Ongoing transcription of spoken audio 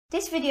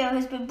This video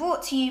has been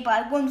brought to you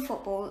by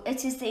OneFootball.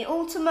 It is the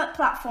ultimate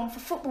platform for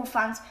football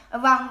fans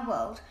around the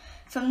world.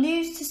 From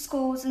news to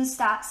scores and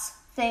stats,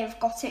 they have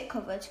got it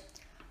covered.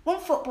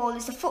 OneFootball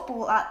is a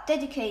football app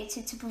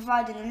dedicated to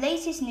providing the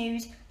latest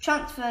news,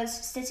 transfers,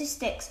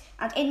 statistics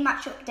and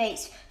in-match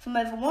updates from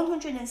over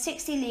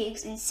 160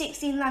 leagues in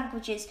 16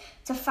 languages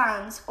to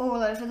fans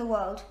all over the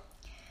world.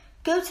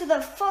 Go to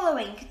the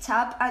following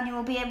tab and you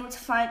will be able to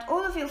find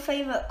all of your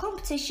favourite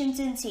competitions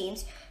and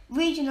teams,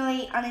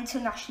 regionally and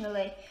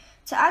internationally.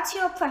 To add to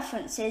your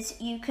preferences,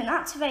 you can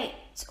activate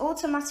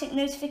automatic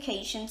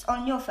notifications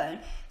on your phone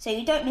so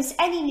you don't miss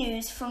any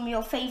news from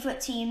your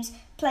favourite teams,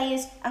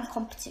 players and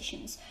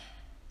competitions.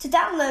 To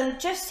download,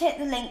 just hit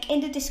the link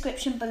in the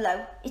description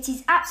below. It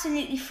is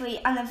absolutely free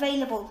and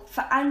available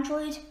for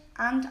Android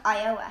and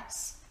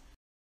iOS.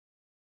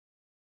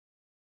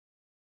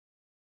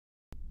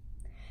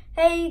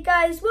 Hey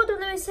guys, Wilder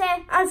Lewis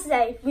here, and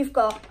today we've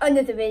got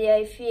another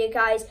video for you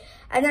guys.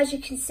 And as you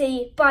can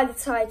see by the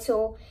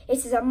title, it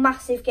is a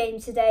massive game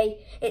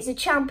today. It's a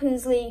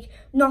Champions League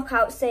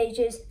knockout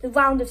stages, the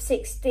round of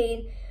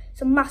 16.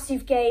 It's a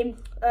massive game,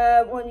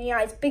 one of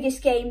United's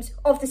biggest games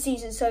of the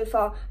season so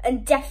far,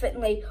 and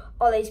definitely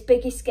Ole's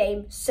biggest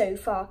game so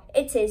far.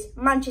 It is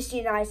Manchester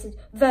United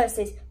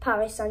versus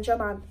Paris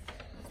Saint-Germain.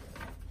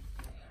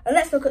 And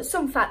let's look at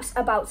some facts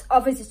about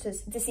our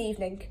visitors this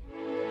evening.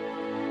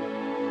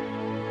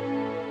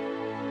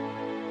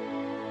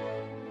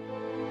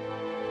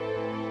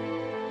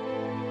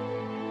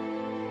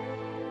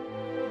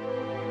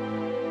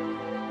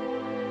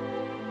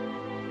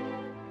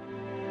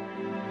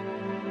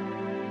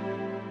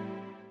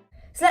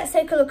 So let's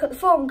take a look at the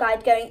form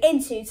guide going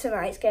into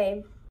tonight's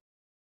game.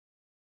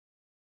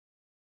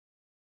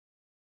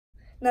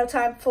 Now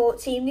time for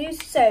team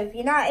news. So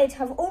United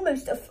have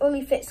almost a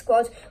fully fit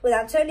squad with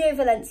Antonio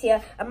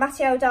Valencia and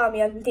Matteo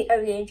Darmian the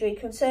only injury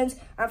concerns.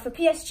 And for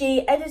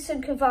PSG,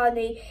 Edinson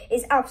Cavani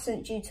is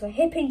absent due to a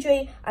hip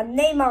injury and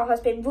Neymar has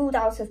been ruled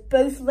out of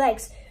both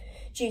legs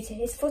due to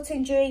his foot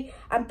injury.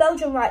 And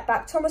Belgian right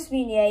back Thomas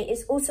Meunier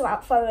is also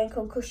out following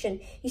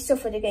concussion he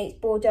suffered against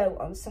Bordeaux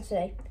on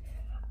Saturday.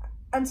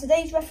 And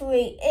today's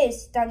referee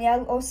is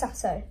Daniel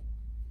Orsato.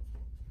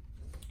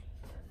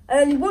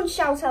 Only one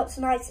shout out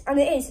tonight, and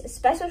it is a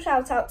special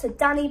shout out to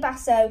Danny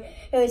Basso,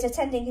 who is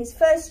attending his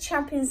first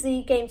Champions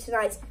League game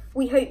tonight.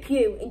 We hope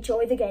you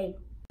enjoy the game.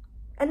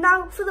 And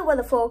now for the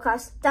weather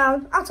forecast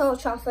down at Old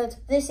Trafford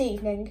this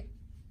evening.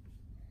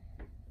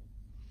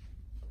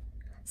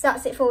 So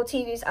that's it for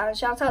team news and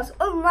shout outs.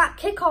 Other than that,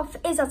 kick-off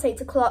is at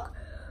 8 o'clock.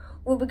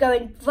 We'll be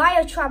going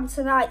via tram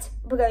tonight.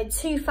 We're going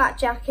 2 Fat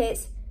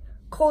Jackets.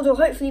 Cord will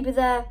hopefully be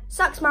there,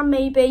 Saxman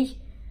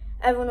maybe,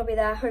 everyone will be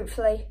there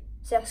hopefully.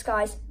 So yes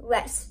guys,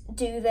 let's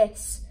do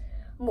this.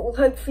 And what will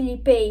hopefully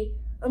be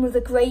another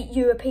great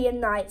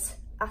European night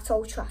at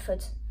Old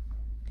Trafford.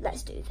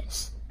 Let's do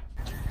this.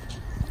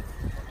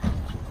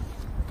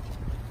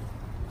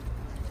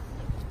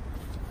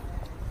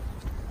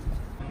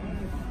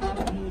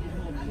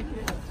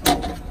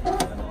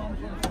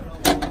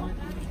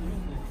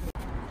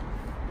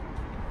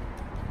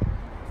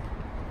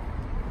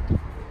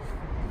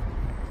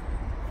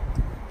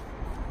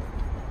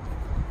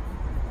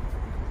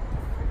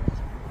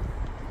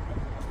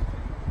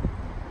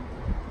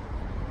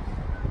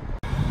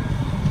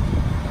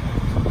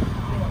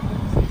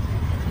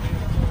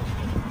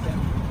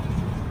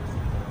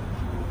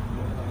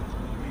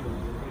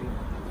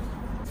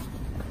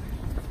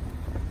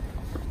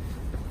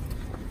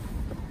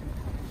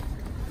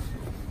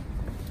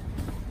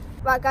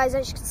 Right guys,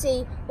 as you can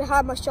see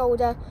behind my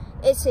shoulder,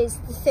 it is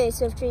the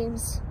Theatre of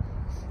Dreams.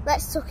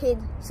 Let's tuck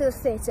in to the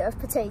Theatre of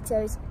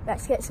Potatoes.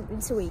 Let's get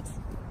something to eat.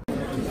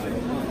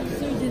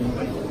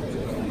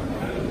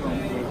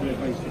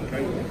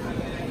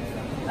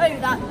 Oh,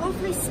 that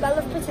lovely smell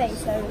of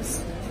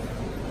potatoes.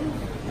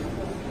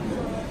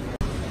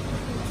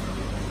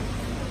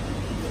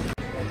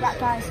 Right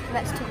guys,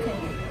 let's tuck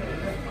in.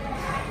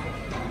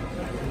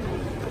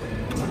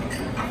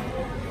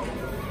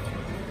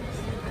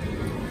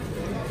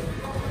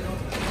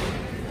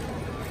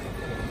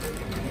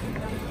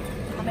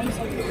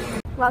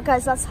 Right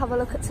guys, let's have a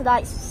look at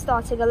tonight's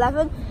starting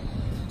 11.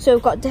 So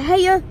we've got De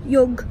Gea,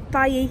 Young,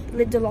 Bailly,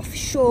 Lindelof,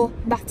 Shaw,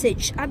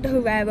 Matic and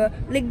Herrera,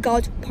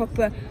 Lingard,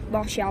 Pogba,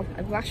 Martial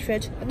and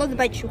Rashford. And on the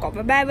bench we've got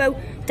Romero,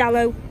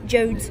 Dalot,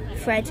 Jones,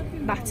 Fred,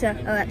 Mata,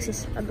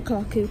 Alexis and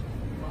Lukaku.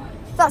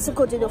 That's a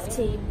good enough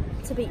team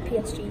to beat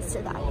PSG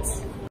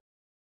tonight.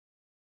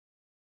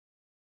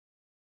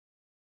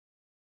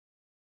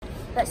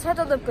 Let's head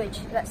on the bridge,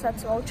 let's head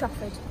to Old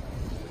Trafford.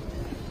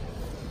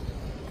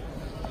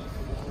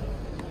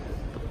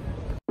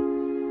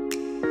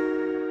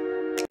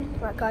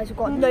 Right guys, we've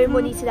got no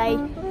money today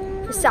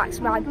for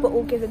Saxman, but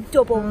we'll give him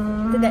double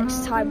the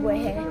next time we're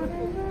here.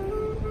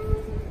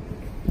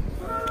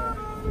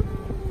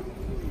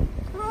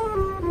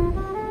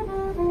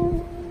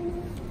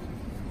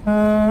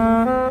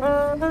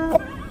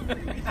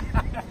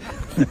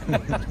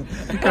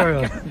 Carry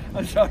on.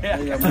 I'm sorry,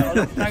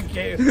 thank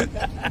you.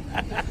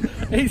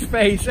 his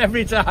face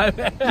every time.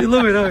 You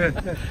love it, don't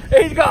you?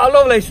 He's got a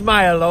lovely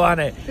smile though,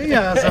 hasn't he? He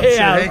has,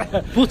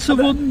 actually. Butter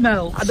wouldn't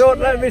melt.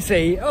 Let me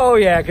see. Oh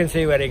yeah, I can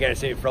see where he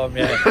gets it from,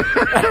 yeah.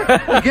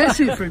 He gets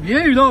it from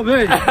you, not me.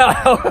 We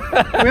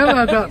haven't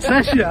had that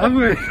test yet, have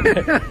we?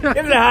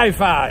 Give it a high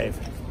five.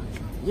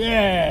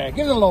 Yeah,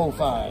 give it a low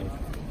five.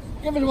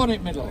 Give it one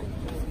in the middle.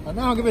 And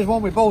now give us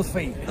one with both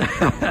feet.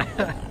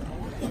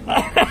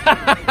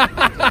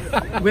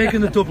 We're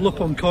going to double up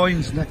on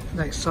coins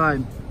next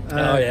time.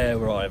 Oh yeah,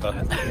 whatever.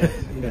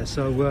 Yeah,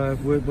 so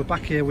we're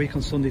back here a week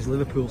on Sundays.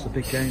 Liverpool's a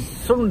big game.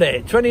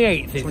 Sunday,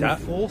 28th is 24th?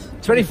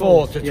 that?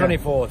 24th to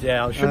 24th,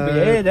 yeah. I should be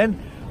here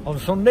then on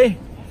Sunday.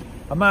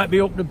 I might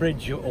be up the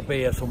bridge up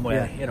here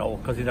somewhere, you know,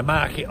 because there's a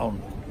market on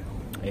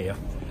here.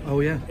 Oh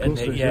yeah, and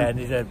they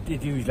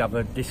usually have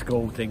a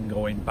disco thing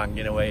going,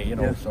 banging away, you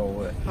know.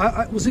 So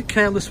was it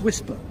Careless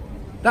Whisper?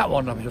 That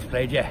one I've just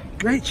played, yeah.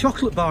 Great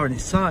chocolate bar in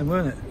its time,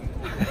 weren't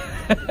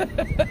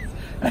it?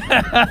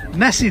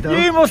 Messy though.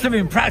 You must have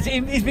been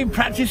practicing. He's been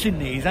practicing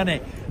these,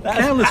 hasn't he?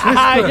 Careless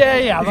Whisper.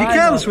 Yeah. If you're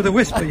careless with a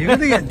whisper, you're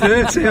going to get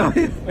dirty, aren't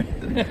you?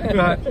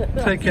 Right,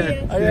 take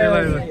care. See you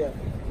later.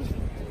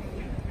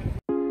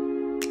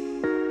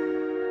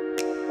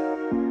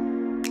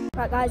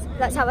 Right guys,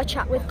 let's have a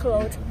chat with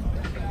Claude.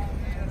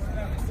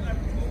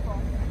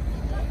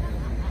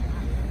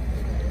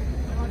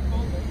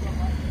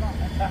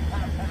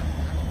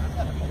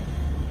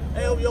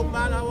 Hey up, young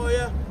man, how are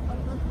you?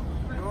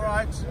 You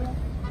alright?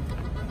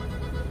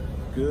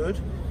 Good.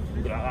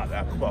 Look at that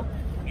there, come on.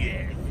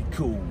 Yeah,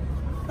 cool.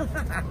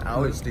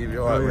 How is Steve?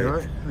 You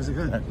alright, mate? How's it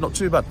going? Not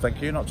too bad,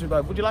 thank you, not too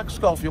bad. Would you like a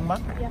scarf, young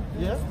man?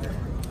 Yeah.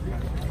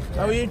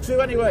 How are you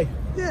two anyway?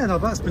 Yeah, no,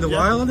 that's been a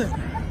while, hasn't it?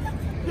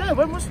 Yeah,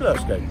 when was the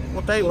last game?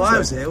 What day was it? I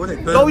was here,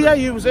 wasn't it? Oh yeah,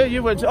 you was here,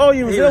 you went. Oh,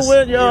 you was ill,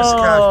 weren't you? He was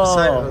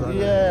scared for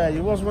yeah,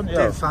 you was, weren't you?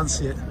 Didn't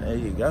fancy it. There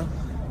you go.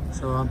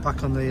 So I'm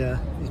back on the,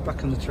 he's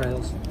back on the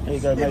trails. There you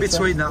go, in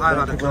between that, I've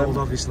had a cold,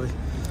 obviously.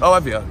 Oh,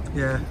 have you?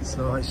 Yeah,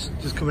 so it's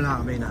just coming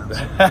out of me now.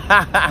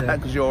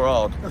 Because you're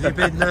odd. Have you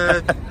been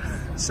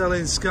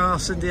selling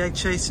scarves in the egg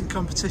chasing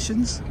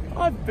competitions?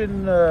 I've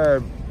been,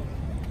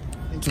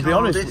 to be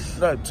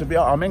honest,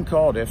 I'm in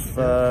Cardiff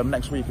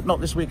next week. Not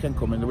this weekend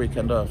coming, the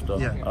weekend after.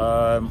 Yeah.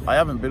 I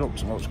haven't been up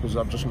too much because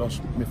I've just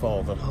lost my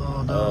father.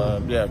 Oh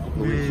no. Yeah, a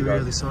couple of weeks ago.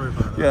 Really sorry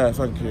about that. Yeah,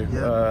 thank you.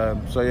 Yeah.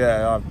 So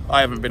yeah, I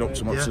haven't been up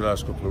too much the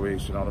last couple of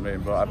weeks, you know what I mean?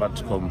 But I've had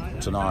to come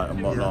tonight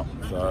and whatnot.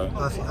 Yeah. So,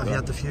 have you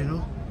had the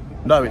funeral?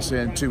 No, it's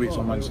in 2 weeks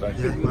on Wednesday.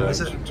 Yeah, where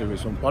is it? 2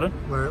 weeks on, pardon?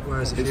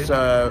 Where is it? It's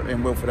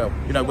in Wilford Hill.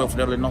 You know Wilford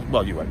Hill in Nottingham?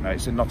 Well, you won't know.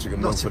 It's in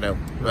Nottingham, Wilford Hill.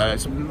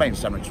 It's a main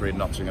cemetery in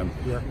Nottingham,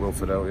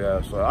 Wilford Hill,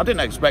 yeah. So I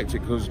didn't expect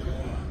it because,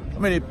 I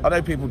mean, I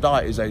know people die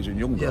at his age and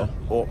younger,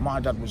 but my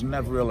dad was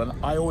never ill, and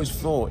I always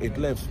thought he'd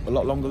live a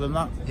lot longer than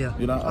that. Yeah.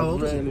 You know, how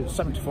old is he?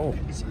 74.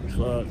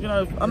 So, you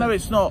know, I know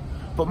it's not,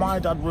 but my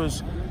dad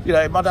was, you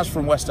know, my dad's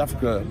from West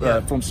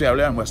Africa, from Sierra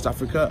Leone, West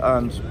Africa,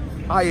 and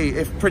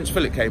if Prince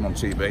Philip came on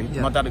TV,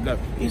 my dad would go,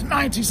 he's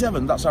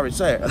 97, that's how he'd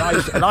say it. And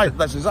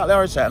that's exactly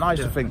how he'd say it. And I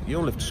used to think,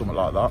 you'll live to something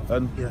like that,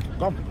 and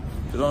gone. Do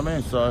you know what I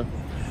mean? So,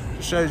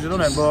 it shows you,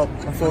 doesn't it? But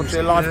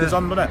unfortunately, life goes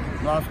on, doesn't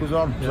it? Life goes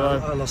on. Yeah,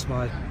 so. I lost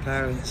my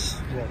parents,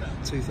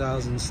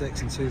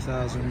 2006 and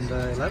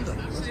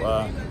 2011.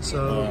 Wow.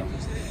 So.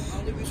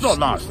 It's not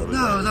nice, though.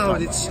 No,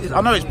 it's. You know,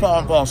 I know it's part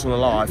and parcel of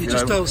life. You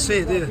just don't see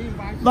it, do you?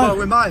 No. Well,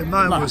 with mine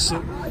was.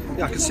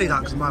 Yeah, I could see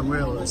that because mine were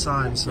ill at the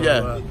time. So,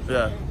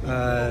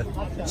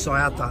 so I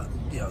had that,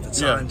 you know, the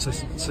time to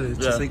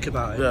think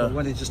about it. But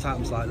when it just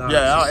happens like that,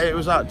 it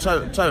was like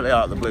totally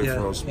out of the blue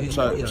for us. You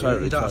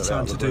don't have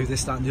time to do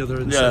this, that, and the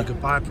other, and say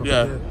goodbye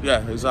properly.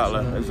 Yeah,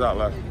 exactly.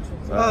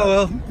 Oh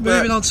well,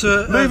 moving on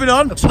to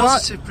a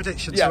positive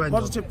prediction. Yeah,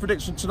 positive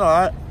prediction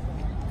tonight.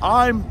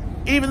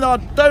 Even though I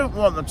don't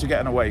want them to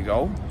get an away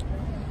goal,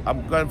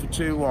 I'm going for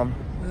 2-1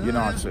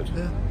 United.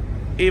 Yeah.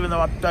 Even though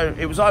I don't,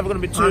 it was either going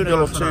to be 2-0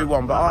 or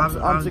 2-1, but I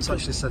haven't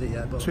actually said it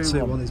yet. But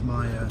 2-1 is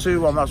my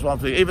 2-1. That's what I'm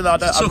thinking. Even though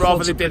I'd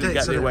rather they didn't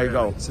get the away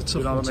goal. It's a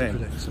tough one to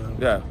predict. So.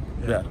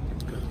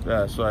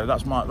 Yeah. So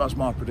that's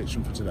my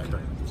prediction for today.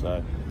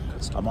 So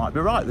I might be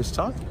right this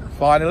time.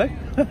 Finally.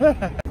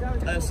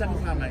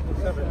 £7, mate.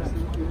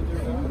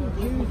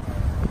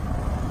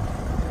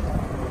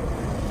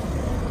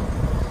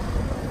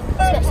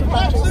 Let's get some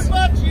badges.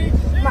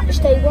 Match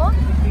day 1.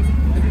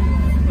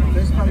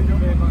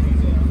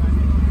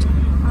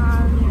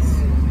 And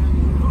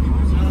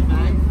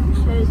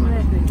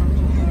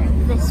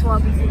this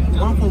one.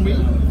 One for me.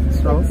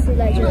 Chelsea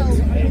Legend.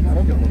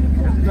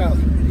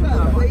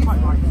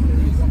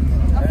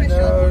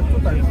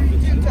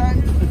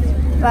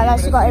 Right,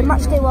 guys, we've got a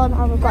match day 1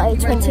 and we've got a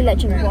 20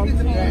 Legend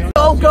 1.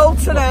 Goal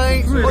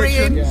tonight.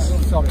 Brilliant.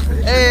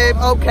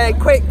 Okay,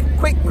 quick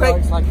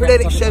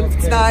prediction for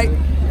tonight.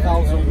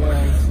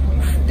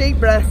 Deep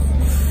breath.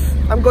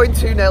 I'm going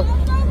 2-0.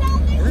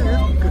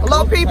 A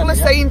lot of people are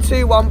saying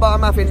 2-1, but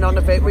I'm having none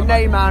of it. With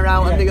Neymar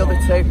out and the other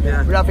two,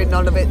 we're having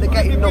none of it. They're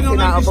getting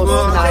nothing out of us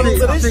tonight.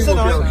 I think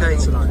we'll be okay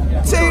tonight.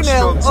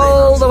 2-0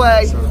 all the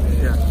way.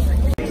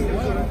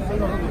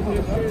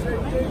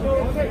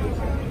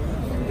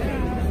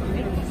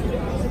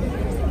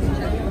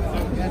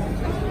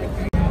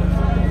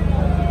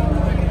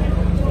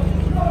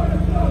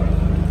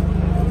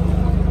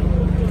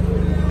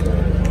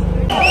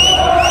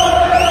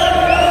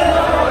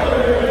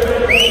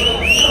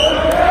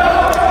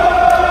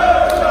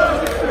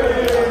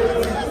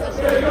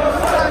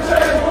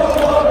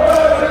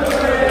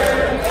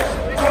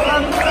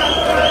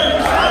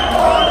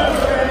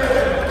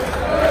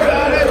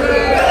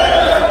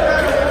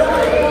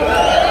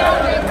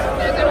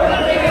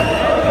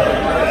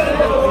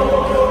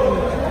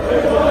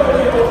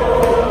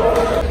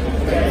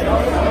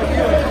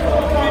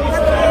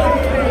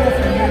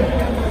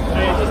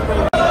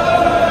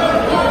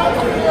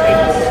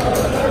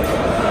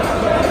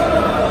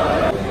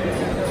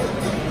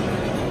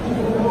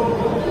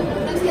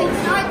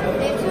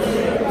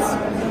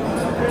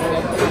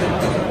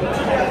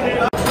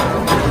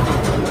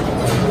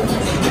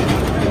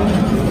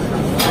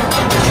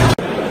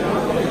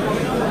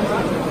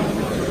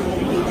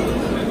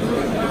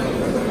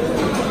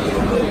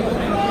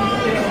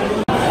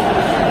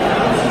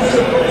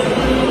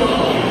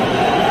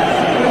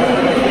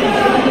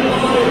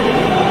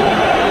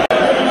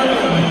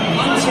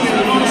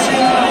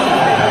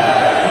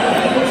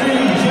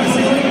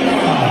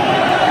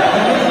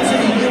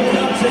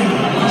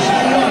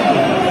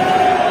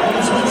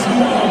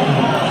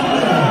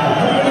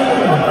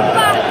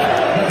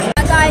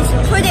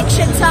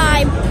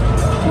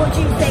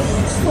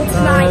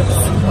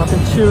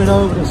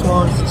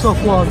 tough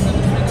one.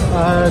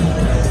 In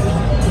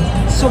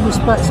some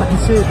respects I can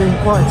see it being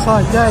quite a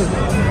tight game,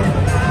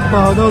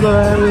 but in other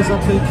areas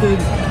I'm thinking,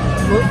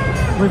 look,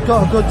 we've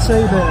got a good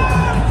team here,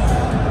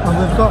 and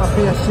we've got a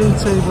PSG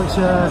team which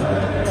are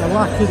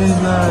lacking in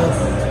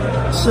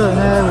certain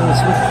areas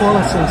with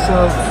quality,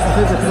 so I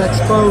think we can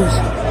expose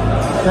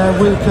their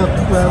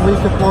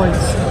weaker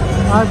points.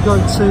 I'm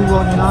going 2-1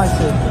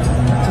 United.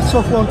 It's a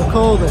tough one to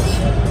call this.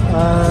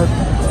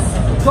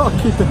 We've got to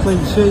keep a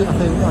clean sheet. I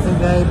think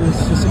the aim is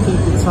just to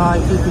keep it tight,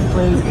 keep it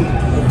clean,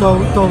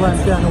 don't let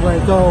them get an away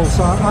goal.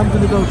 So I'm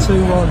going to go 2-1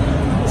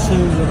 to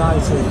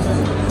United.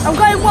 I'm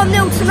going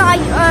 1-0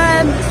 tonight.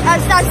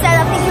 As Dad said,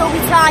 I think it'll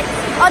be tight.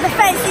 Our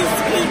defence needs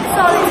to keep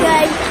solid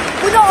today.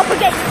 We're not up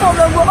against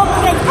Fulham, we're up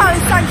against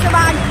Paris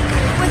Saint-Germain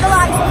with the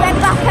likes of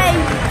Mbappe,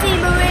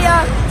 Di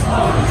Maria,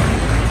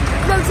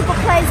 loads of good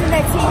players in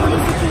their team. We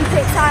need to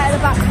keep it tight at the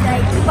back today.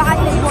 But I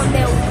think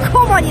 1-0.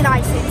 Come on,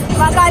 United.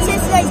 Right guys,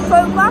 here's today's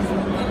programme.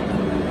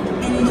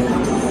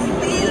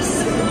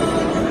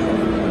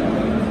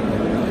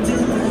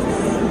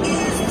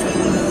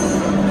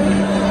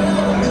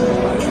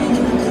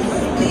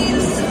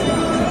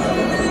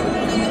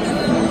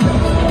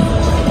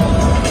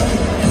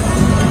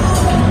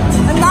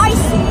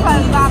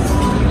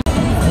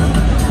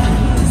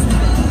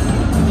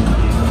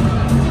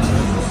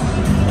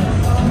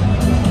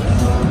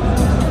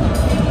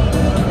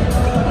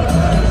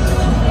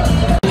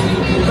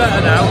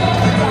 Better now.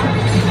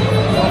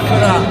 What for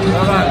that?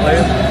 Alright,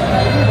 Liam.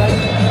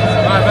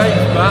 My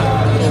mate's back.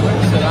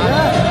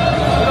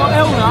 You're not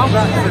ill now?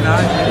 Back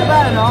tonight. You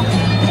better not.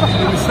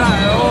 He was sat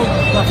at home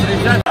laughing his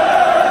head.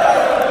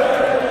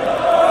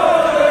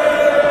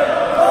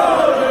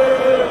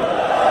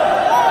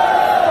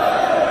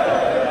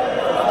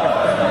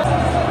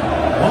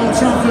 Old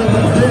Trafford,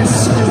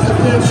 this is the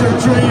theatre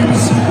of dreams.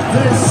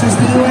 This is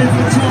the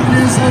UEFA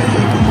Champions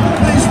League.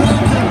 Please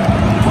welcome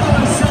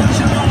Paris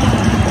Saint-Germain.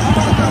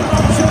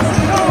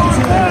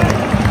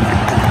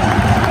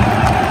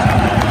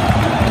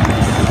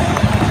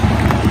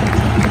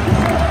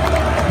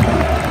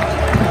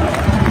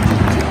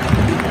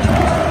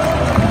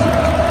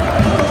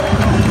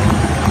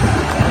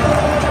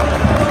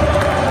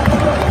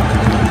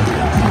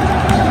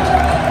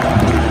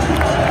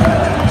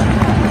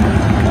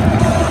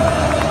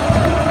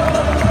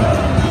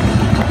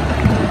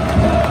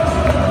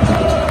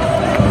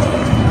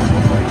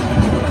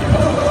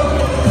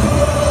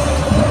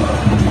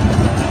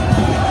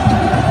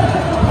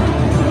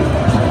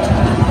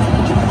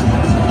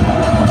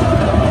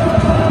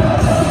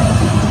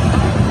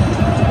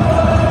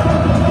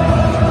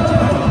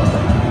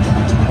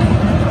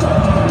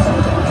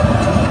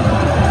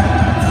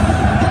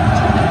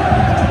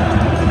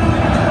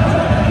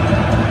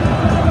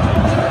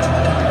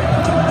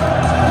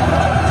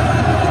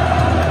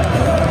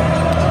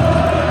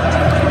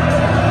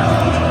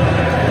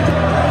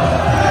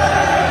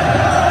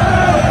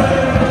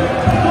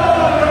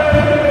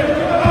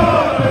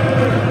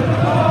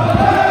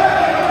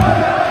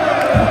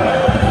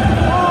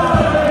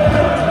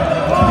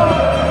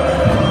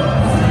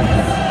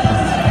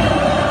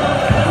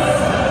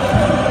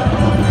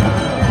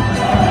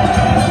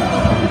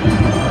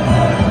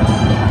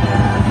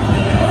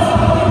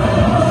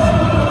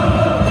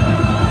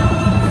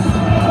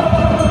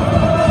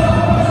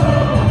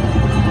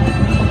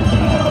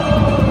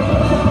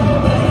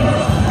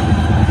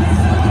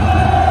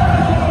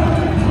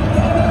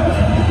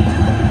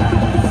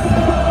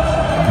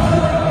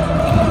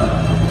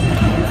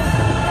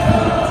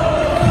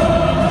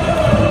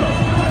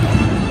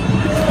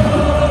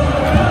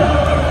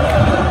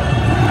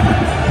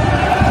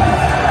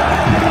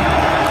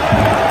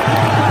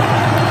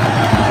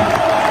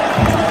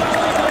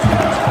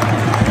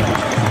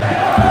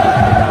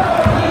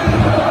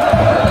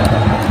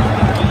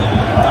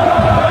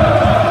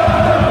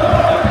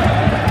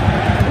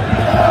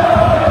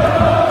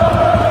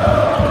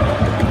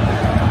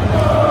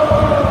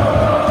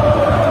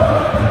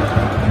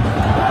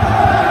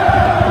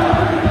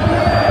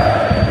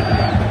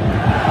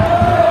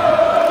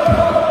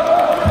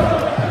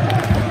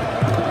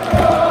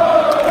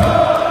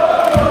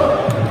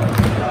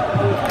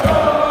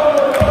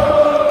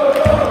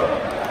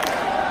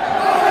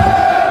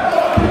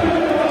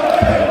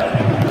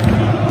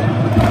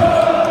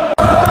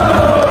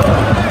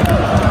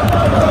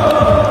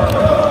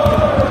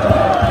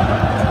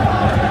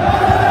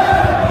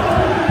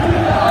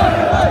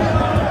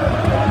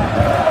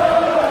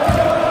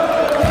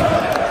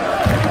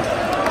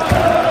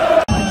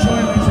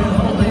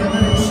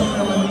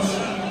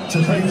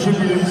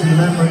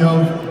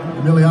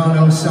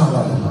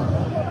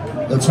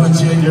 The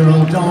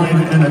 28-year-old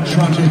died in a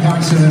tragic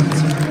accident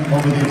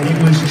over the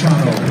English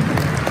Channel.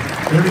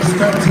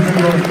 Irrespective of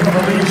your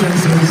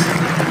allegiances,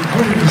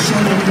 please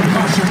show your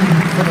compassion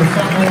for the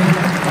family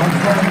and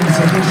friends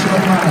of this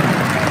young man,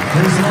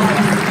 whose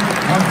life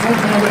and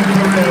footballing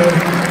career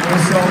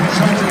was so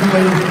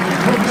tragically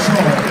cut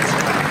short.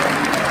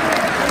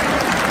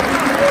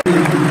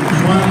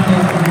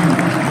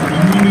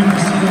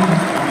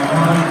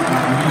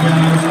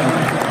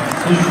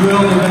 C'est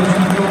joueur de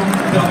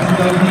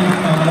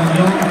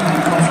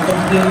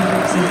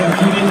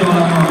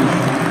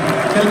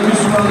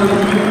par le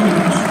document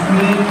que vous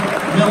soutenez.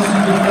 Merci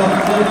de faire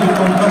preuve de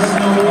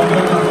compassion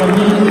envers la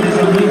famille et les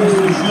amis de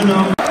ce jeune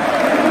homme.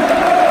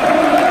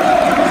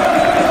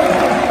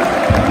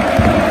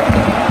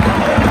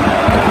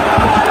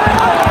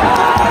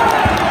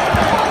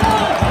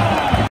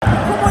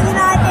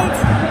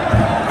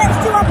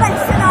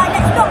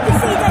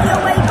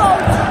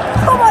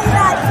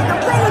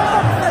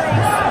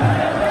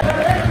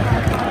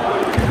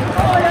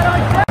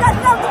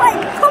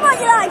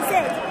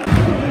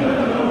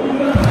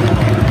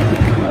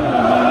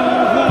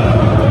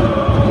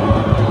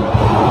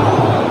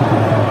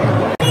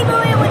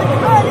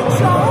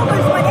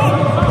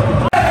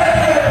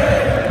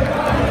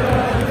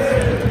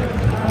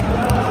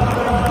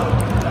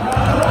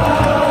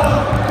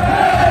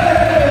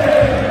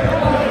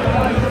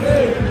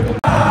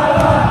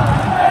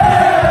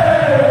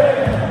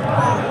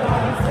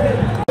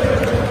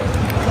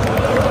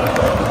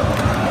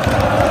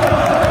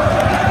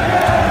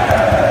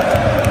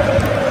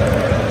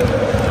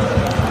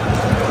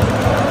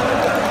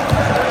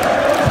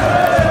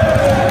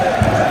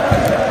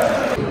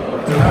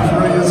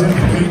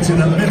 A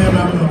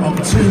minimum of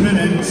 2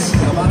 minutes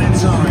of added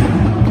time.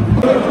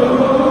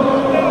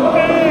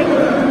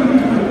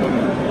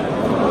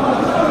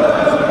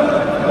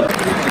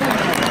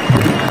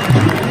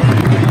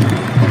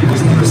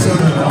 Number 7,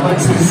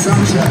 Alexis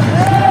Sanchez.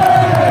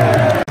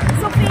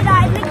 Something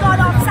United, Lingard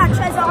off,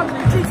 Sanchez on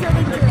due to an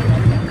injury.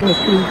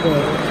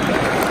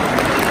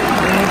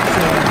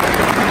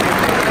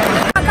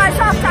 Guys,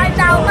 half time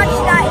now,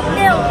 Manchester United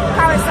 0,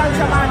 Paris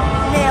Saint-Germain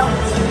 0.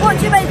 What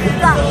do you make of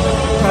that?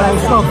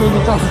 It's not been the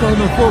best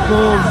game of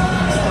football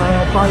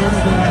by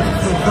anything.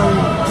 It's been very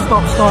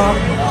stop-start.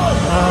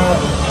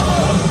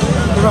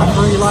 The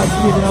referee likes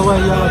giving away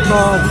yellow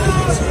cards.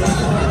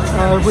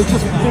 We've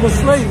just been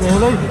asleep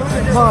really.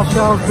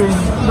 Martial's been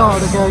not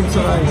at the game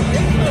today.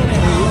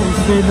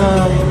 He's been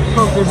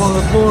probably one of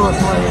the poorer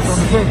players on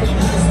the pitch.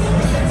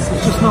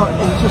 He's just not,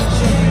 he's just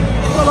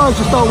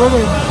not with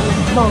it.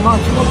 Not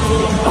matching up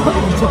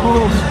to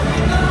balls.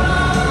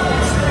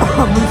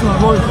 I'm losing my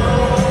voice.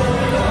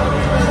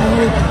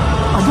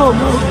 I don't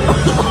know.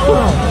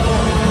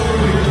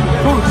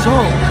 Not at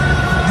all.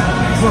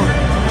 So,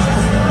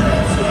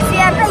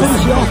 yeah,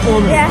 finish it off for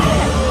me. Yeah.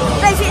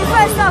 Basically, the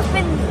first half's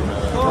been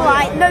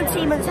alright. No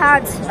team has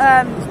had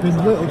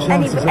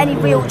any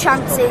real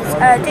chances.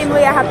 Di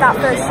Maria had that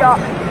first shot,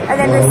 and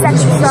then the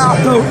second shot.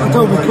 I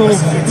don't recall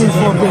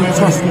Buffon being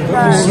tested.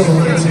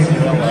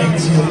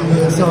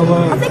 So,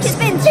 I think it's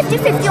been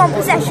 50-50 on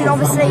possession.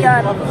 Obviously,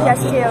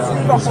 PSG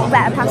have got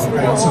better passing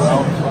the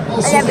ball.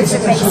 And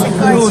everything basically.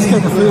 I always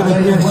get the feeling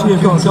PSG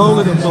have got a goal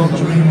in it,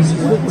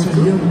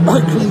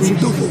 but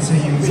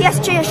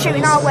PSG are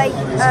shooting our way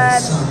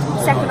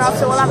second half,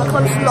 so we'll have a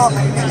close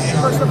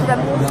look at them.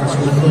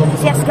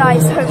 Yes,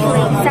 guys,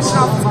 hopefully second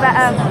half is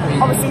better.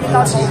 Obviously, the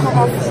guys will come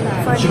off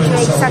for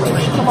injury. Sanchez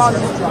will come on. I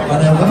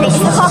think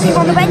it's Lukaku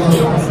on the bench.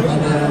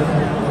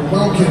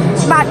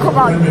 Might come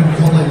on.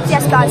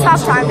 Yes, guys,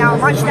 half time now.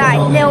 Manchester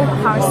United 0,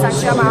 Paris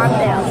Saint-Germain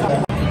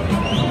 0.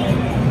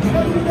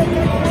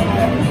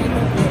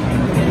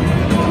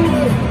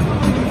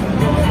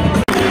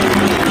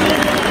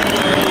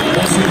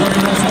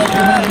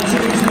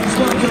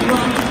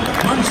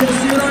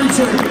 Manchester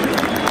United.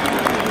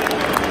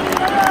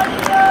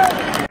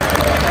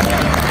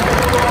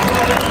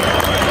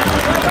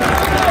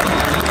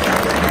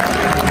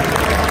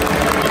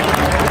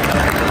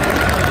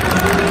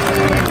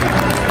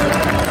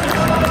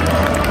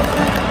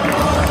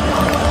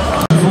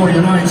 For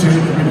United,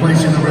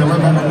 replacing number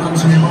 11,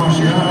 Anthony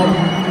Martial,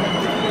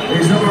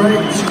 is number 8,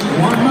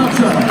 Juan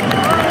Mata.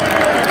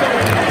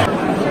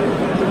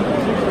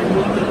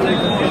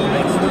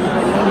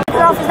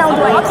 Half is now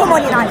underway. Come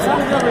on, United.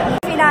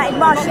 United,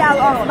 Martial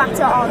off,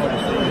 Mata on.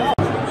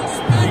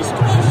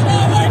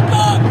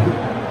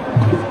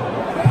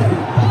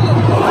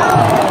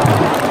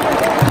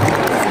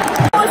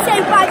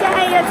 Saved by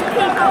Kehrer to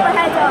keep out the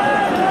header.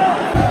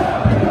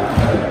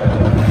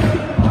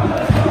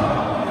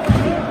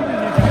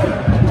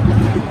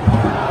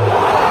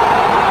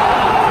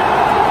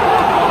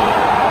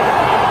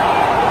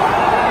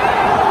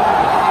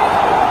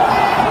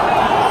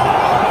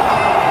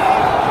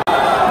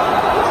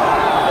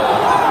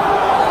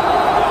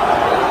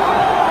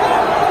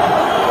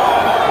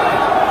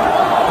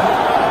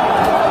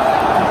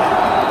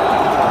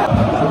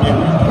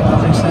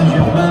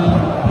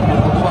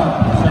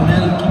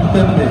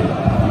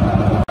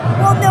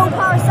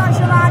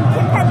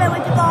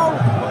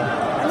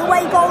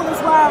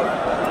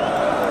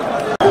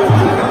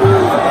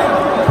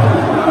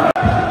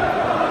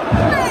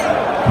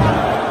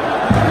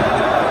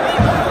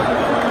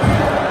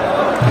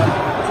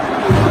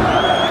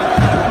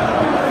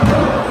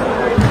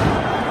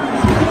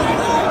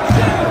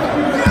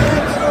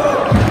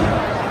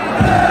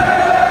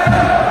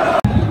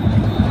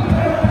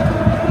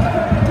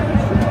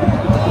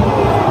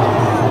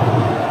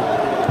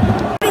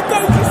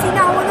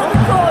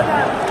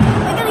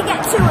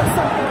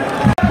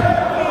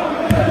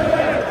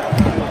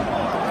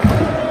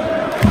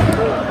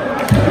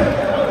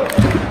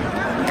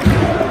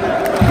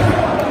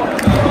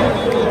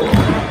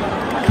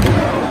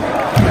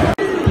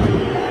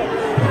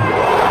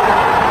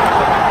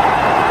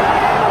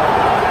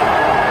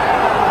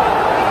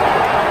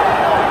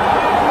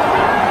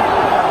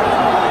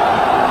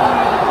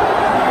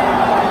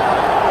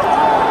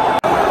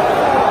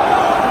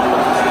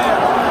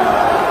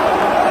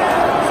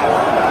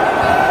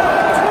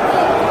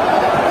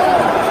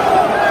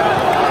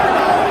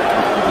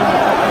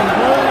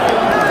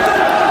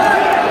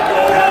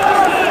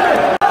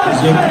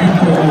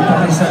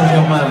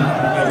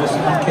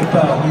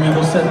 départ,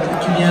 numéro 7,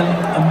 Kylian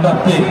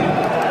Mbappe.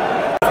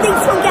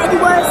 Things don't get any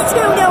worse.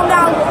 2-0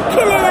 now.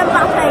 Kylian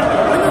Mbappe.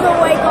 Another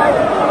away goal.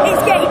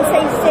 It's getting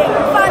tasty.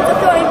 Fans are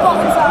throwing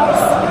bottles at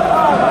us.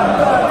 Oh my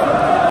god.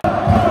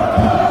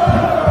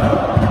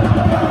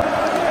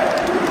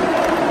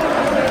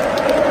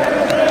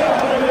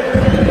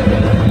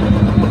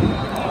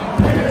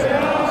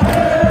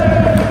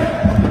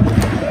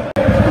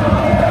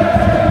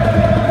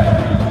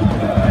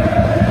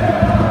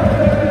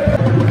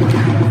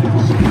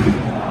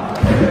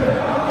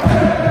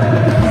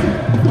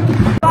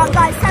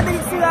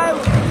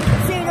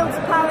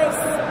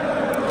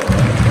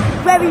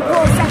 Very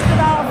poor second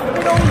half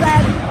with all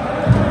them.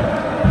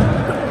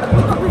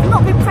 We've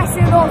not been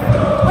pressing enough.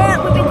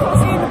 We've been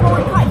crossing in the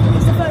ball, quite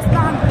use the first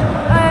man.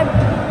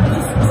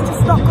 It's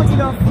just not good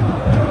enough.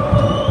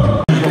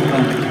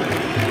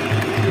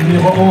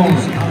 Numéro 11,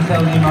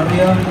 Angel Di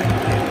Maria,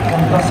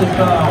 remplacé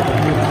par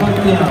le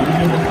 31,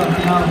 numéro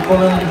 31,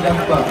 Colin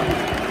Dagba.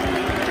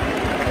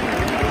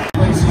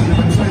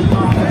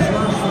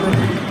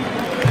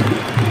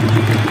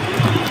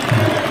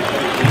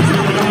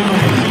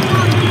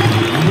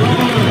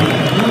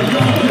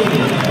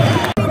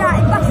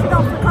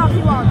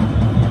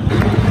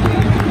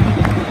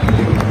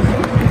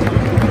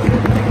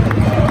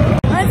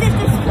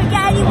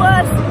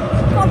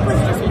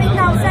 Pogba's just been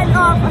now sent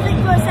off, I think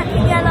for a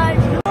second yellow.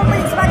 4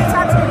 minutes by the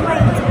time to be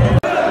played.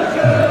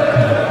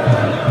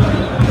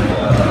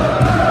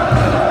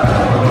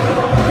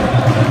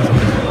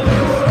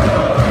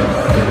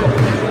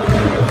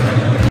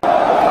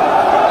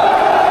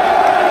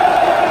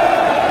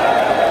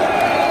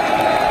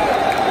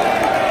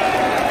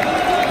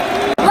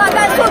 Right,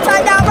 that's full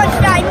time now,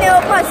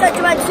 109-0 by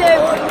Central-2.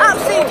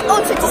 Absolute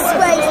utter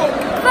disgrace.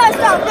 First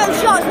half, no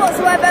shots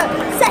whatsoever.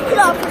 Second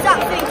half was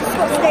absolutely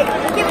disgusting.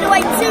 Giving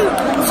away two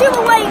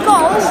away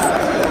goals.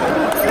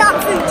 It's an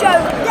absolute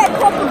joke. Then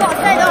Pogba got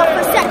sent off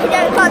for a second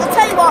yellow card. I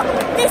tell you what,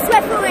 this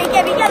referee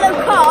gave a yellow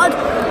card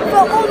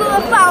for all of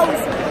the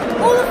fouls.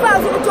 All the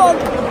fouls that were done,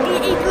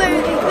 he blew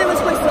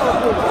his whistle.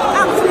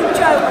 Absolute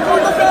joke.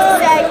 Got nothing to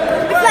say.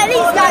 We let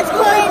these guys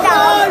come in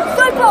now,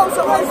 throw balls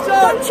at us,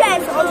 throw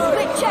chairs at us,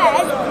 split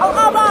chairs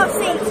on our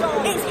seats.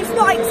 It's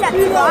not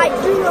acceptable, right?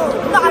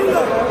 Not at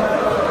all.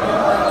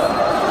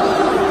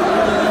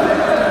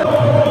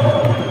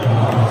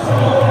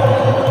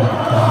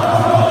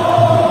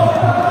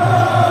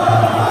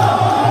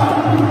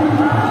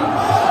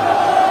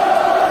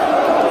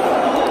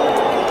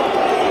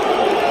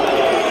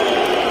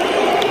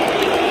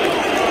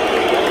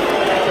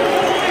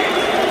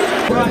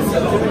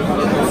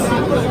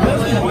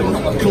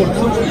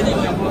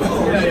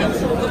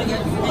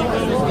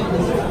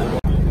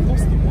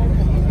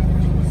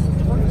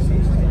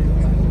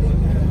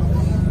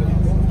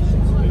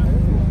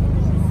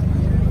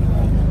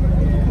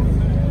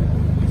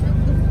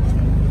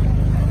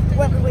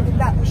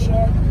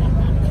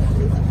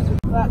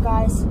 Right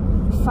guys,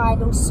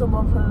 final sum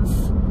up of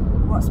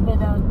what's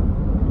been a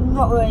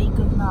not really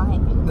good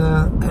night.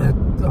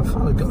 I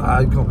finally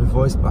got my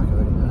voice back. I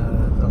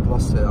think I'd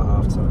lost it at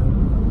half time.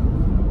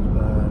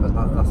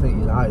 I think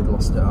United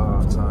lost it at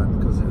half time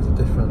because it was a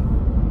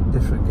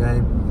different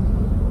game.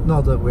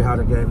 Not that we had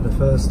a game in the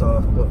first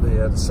half, but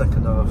the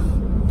second half.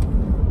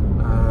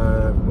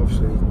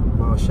 Obviously,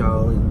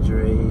 Martial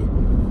injury,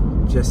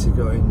 Jesse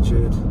got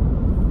injured,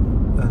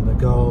 and the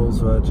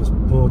goals were just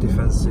poor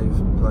defensive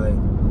play.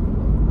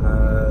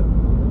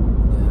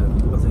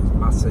 I think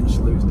Matic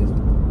losing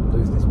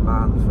his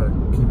man for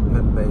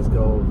Kimpembe's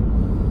goal.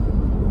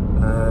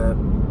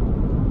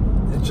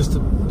 It's just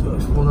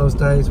one of those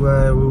days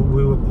where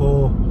we were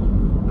poor.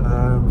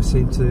 We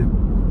seemed to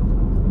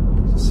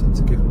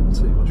give them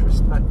too much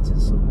respect in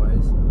some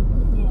ways.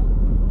 Yeah.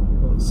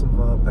 But some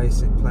of our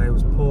basic play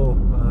was poor.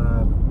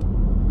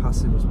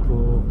 Passing was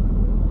poor.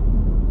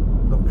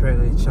 Not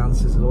creating any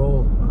chances at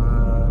all.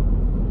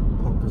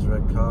 Pogba's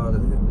red card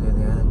near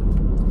the end.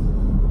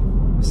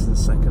 Missing the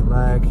second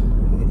leg.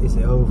 Is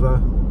it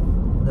over?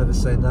 Never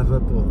say never,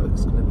 but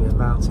it's going to be a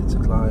mountain to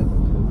climb.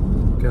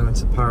 Going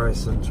to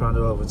Paris and trying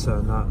to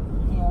overturn that.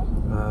 Yeah.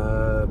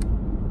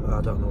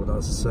 I don't know what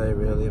else to say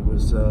really. It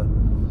was a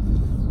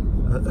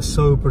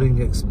sobering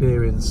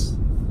experience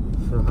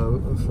for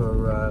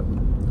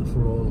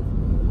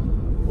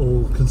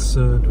all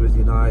concerned with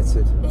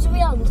United. It was a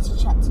reality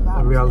check to that.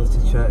 A reality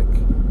check.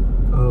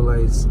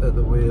 Ole's at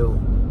the wheel.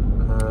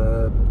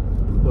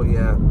 But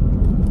yeah,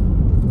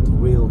 the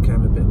wheel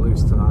came a bit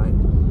loose tonight.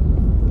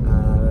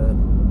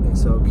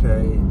 It's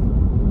okay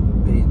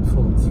beating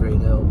Fulham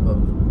 3-0, but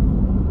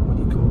when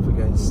you come up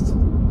against a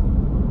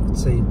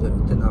team that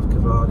didn't have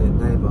Cavani and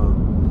Neymar,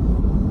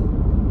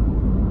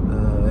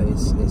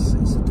 it's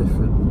a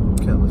different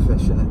kettle of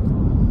fish, isn't it?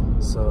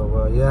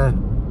 So yeah,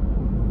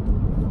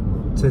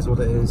 it is what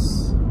it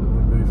is.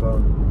 We move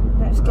on.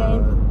 Next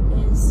game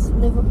is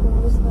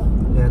Liverpool, isn't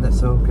it? Yeah, next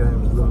home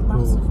game is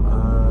Liverpool.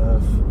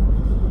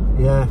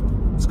 Yeah,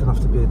 it's going to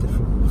have to be a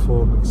different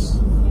performance.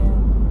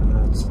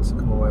 To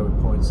come away with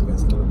points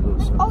against Liverpool.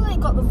 So. Ole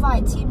got the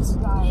right team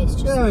tonight. It's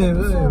just it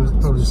was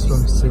probably the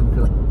strongest team.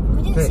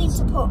 We didn't seem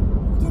to put.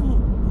 We didn't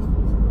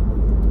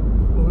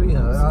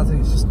I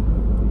think it's just...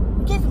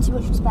 We gave them too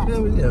much respect. Yeah,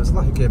 it was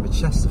like a game of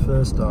chess the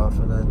first half,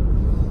 and then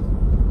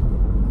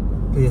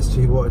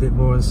PSG wanted it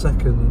more in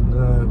second,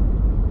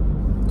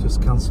 and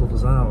just cancelled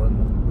us out,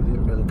 and we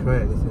didn't really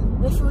create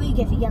anything. The referee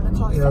gave a yellow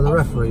card. Yeah, the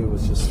referee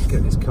was just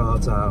getting his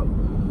cards out,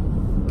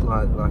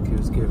 like he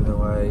was giving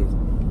away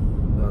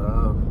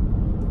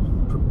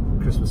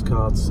Christmas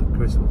cards at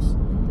Christmas.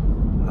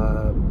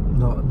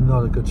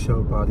 Not a good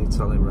show by the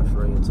Italian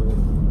referee at all.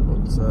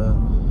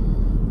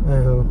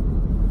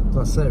 But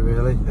that's it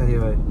really.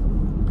 Anyway,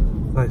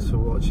 thanks for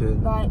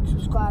watching. Like,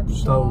 subscribe,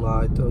 share. Don't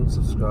like, don't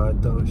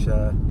subscribe, don't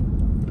share.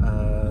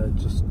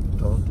 Just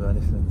don't do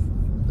anything.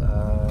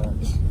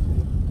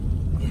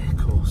 Yeah, of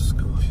course,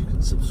 you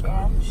can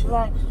subscribe. Yeah,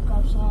 like,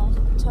 subscribe,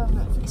 share.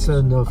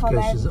 Turn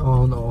notifications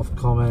on, off,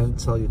 comment.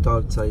 Tell your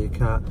dog, tell your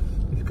cat.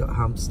 If you've got a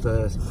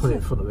hamster, put it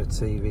in front of a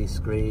TV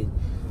screen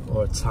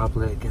or a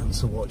tablet. Get them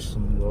to watch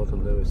some Lord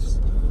of Lewis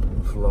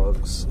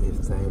vlogs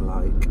if they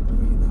like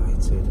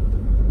United.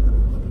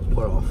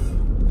 We're off.